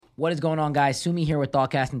What is going on, guys? Sumi here with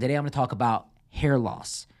ThoughtCast, and today I'm going to talk about hair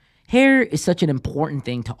loss. Hair is such an important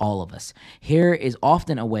thing to all of us. Hair is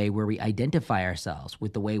often a way where we identify ourselves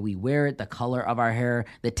with the way we wear it, the color of our hair,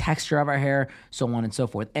 the texture of our hair, so on and so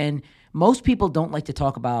forth. And most people don't like to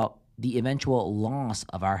talk about the eventual loss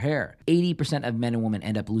of our hair. 80% of men and women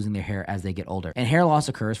end up losing their hair as they get older. And hair loss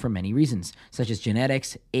occurs for many reasons, such as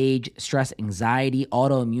genetics, age, stress, anxiety,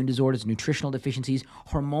 autoimmune disorders, nutritional deficiencies,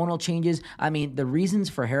 hormonal changes. The reasons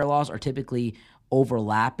for hair loss are typically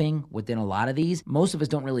overlapping within a lot of these. Most of us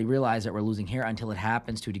don't really realize that we're losing hair until it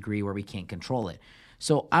happens to a degree where we can't control it.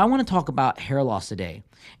 So I want to talk about hair loss today,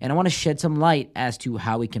 and I want to shed some light as to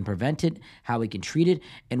how we can prevent it, how we can treat it,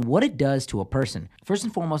 and what it does to a person. First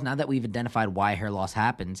and foremost, now that we've identified why hair loss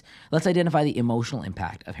happens, let's identify the emotional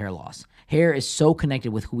impact of hair loss. Hair is so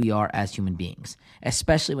connected with who we are as human beings,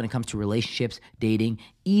 especially when it comes to relationships, dating,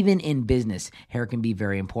 even in business. Hair can be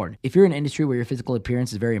very important. If you're in an industry where your physical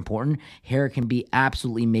appearance is very important, hair can be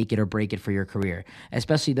absolutely make it or break it for your career,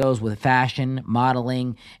 especially those with fashion,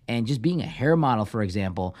 modeling, and just being a hair model, for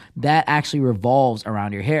example. That actually revolves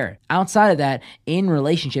around your hair. Outside of that, in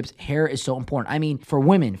relationships, hair is so important. For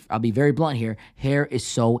women, I'll be very blunt here, hair is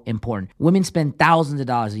so important. Women spend thousands of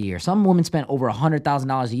dollars a year. Some women spend over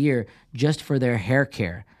 $100,000 a year just for their hair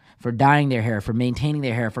care, for dyeing their hair, for maintaining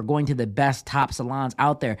their hair, for going to the best top salons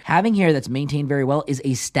out there. Having hair that's maintained very well is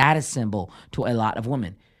a status symbol to a lot of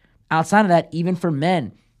women. Outside of that, even for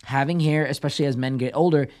men, having hair, especially as men get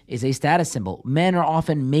older, is a status symbol. Men are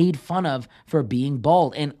often made fun of for being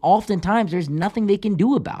bald, and oftentimes there's nothing they can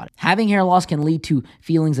do about it. Having hair loss can lead to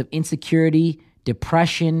feelings of insecurity,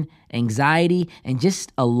 depression, anxiety, and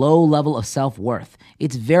just a low level of self-worth.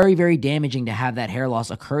 It's very, very damaging to have that hair loss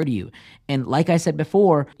occur to you. And like I said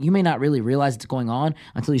before, you may not really realize it's going on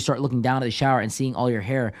until you start looking down at the shower and seeing all your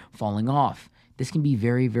hair falling off. This can be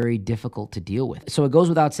very, very difficult to deal with. So it goes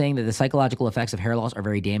without saying that the psychological effects of hair loss are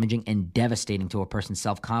very damaging and devastating to a person's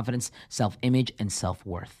self-confidence, self-image, and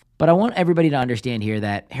self-worth. But I want everybody to understand here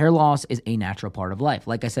that hair loss is a natural part of life.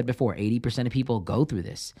 Like I said before, 80% of people go through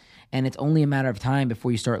this, and it's only a matter of time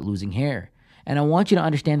before you start losing hair. And I want you to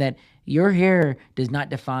understand that your hair does not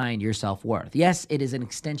define your self-worth. Yes, it is an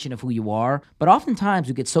extension of who you are, but oftentimes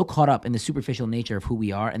we get so caught up in the superficial nature of who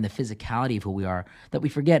we are and the physicality of who we are that we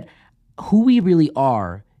forget who we really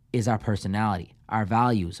are is our personality, our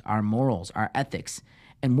values, our morals, our ethics,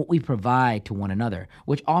 and what we provide to one another,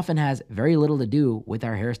 which often has very little to do with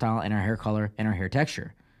our hairstyle and our hair color and our hair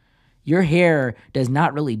texture. Your hair does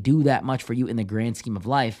not really do that much for you in the grand scheme of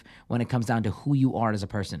life when it comes down to who you are as a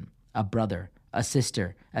person, a brother, a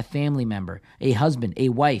sister, a family member, a husband, a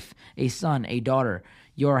wife, a son, a daughter.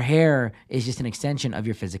 Your hair is just an extension of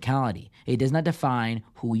your physicality. It does not define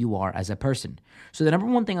who you are as a person. So the number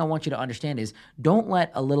one thing I want you to understand is don't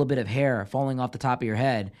let a little bit of hair falling off the top of your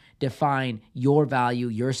head define your value,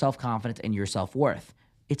 your self-confidence, and your self-worth.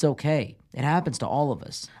 It's okay. It happens to all of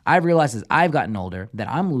us. I've realized as I've gotten older that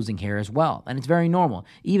I'm losing hair as well, and it's very normal.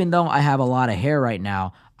 Even though I have a lot of hair right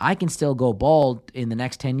now, I can still go bald in the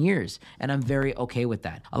next 10 years, and I'm very okay with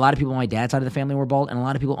that. A lot of people on my dad's side of the family were bald, and a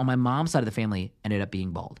lot of people on my mom's side of the family ended up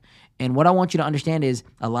being bald. And what I want you to understand is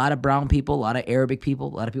a lot of brown people, a lot of Arabic people,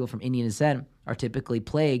 a lot of people from Indian descent are typically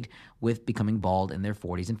plagued with becoming bald in their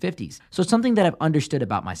 40s and 50s. So it's something that I've understood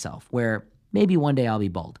about myself, where maybe one day I'll be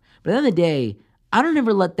bald. But at the end of the day, I don't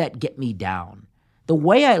ever let that get me down. The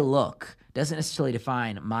way I look doesn't necessarily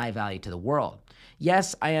define my value to the world.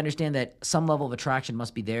 Yes, I understand that some level of attraction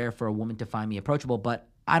must be there for a woman to find me approachable, but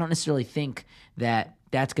I don't necessarily think that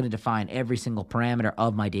that's going to define every single parameter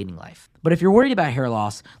of my dating life. But if you're worried about hair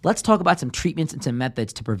loss, let's talk about some treatments and some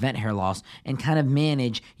methods to prevent hair loss and kind of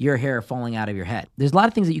manage your hair falling out of your head. There's a lot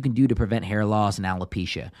of things that you can do to prevent hair loss and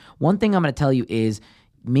alopecia. One thing I'm going to tell you is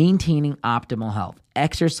maintaining optimal health.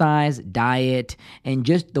 Exercise, diet, and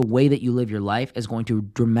just the way that you live your life is going to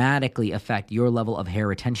dramatically affect your level of hair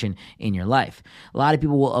retention in your life. A lot of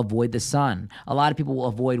people will avoid the sun. A lot of people will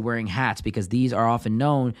avoid wearing hats because these are often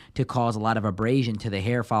known to cause a lot of abrasion to the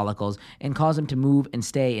hair follicles and cause them to move and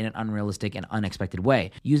stay in an unrealistic and unexpected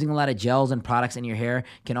way. Using a lot of gels and products in your hair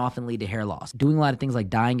can often lead to hair loss. Doing a lot of things like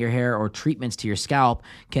dyeing your hair or treatments to your scalp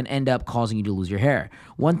can end up causing you to lose your hair.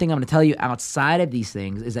 One thing I'm going to tell you outside of these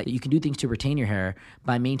things is that you can do things to retain your hair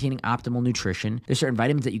by maintaining optimal nutrition. There's certain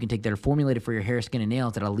vitamins that you can take that are formulated for your hair, skin, and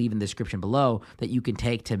nails that I'll leave in the description below that you can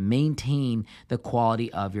take to maintain the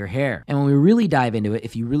quality of your hair. And when we really dive into it,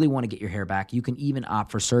 if you really want to get your hair back, you can even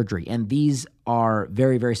opt for surgery. And these are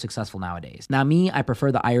very, very successful nowadays. Now, me, I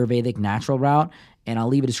prefer the Ayurvedic natural route, and I'll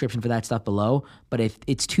leave a description for that stuff below. But if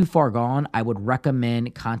it's too far gone, I would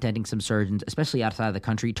recommend contacting some surgeons, especially outside of the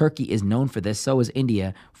country. Turkey is known for this. So is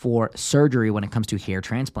India for surgery when it comes to hair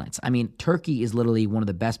transplants. I mean, Turkey is literally one of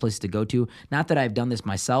the best places to go to. Not that I've done this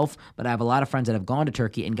myself, but I have a lot of friends that have gone to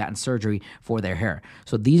Turkey and gotten surgery for their hair.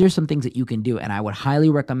 So these are some things that you can do. And I would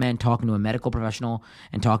highly recommend talking to a medical professional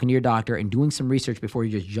and talking to your doctor and doing some research before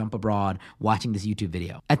you just jump abroad watching this YouTube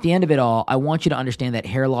video. At the end of it all, I want you to understand that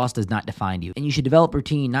hair loss does not define you. And you should develop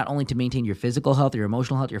routine not only to maintain your physical health, your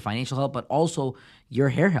emotional health, your financial health, but also your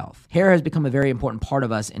hair health. Hair has become a very important part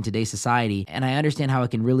of us in today's society, and I understand how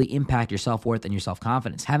it can really impact your self-worth and your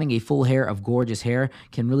self-confidence. Having a full hair of gorgeous hair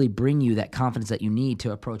can really bring you that confidence that you need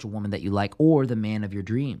to approach a woman that you like or the man of your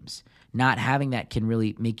dreams. Not having that can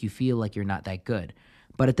really make you feel like you're not that good.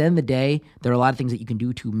 But at the end of the day, there are a lot of things that you can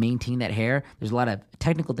do to maintain that hair. There's a lot of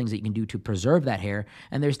technical things that you can do to preserve that hair.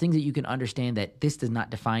 And there's things that you can understand that this does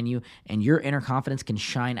not define you, and your inner confidence can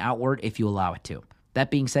shine outward if you allow it to.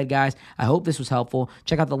 That being said, guys, I hope this was helpful.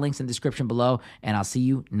 Check out the links in the description below, and I'll see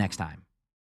you next time.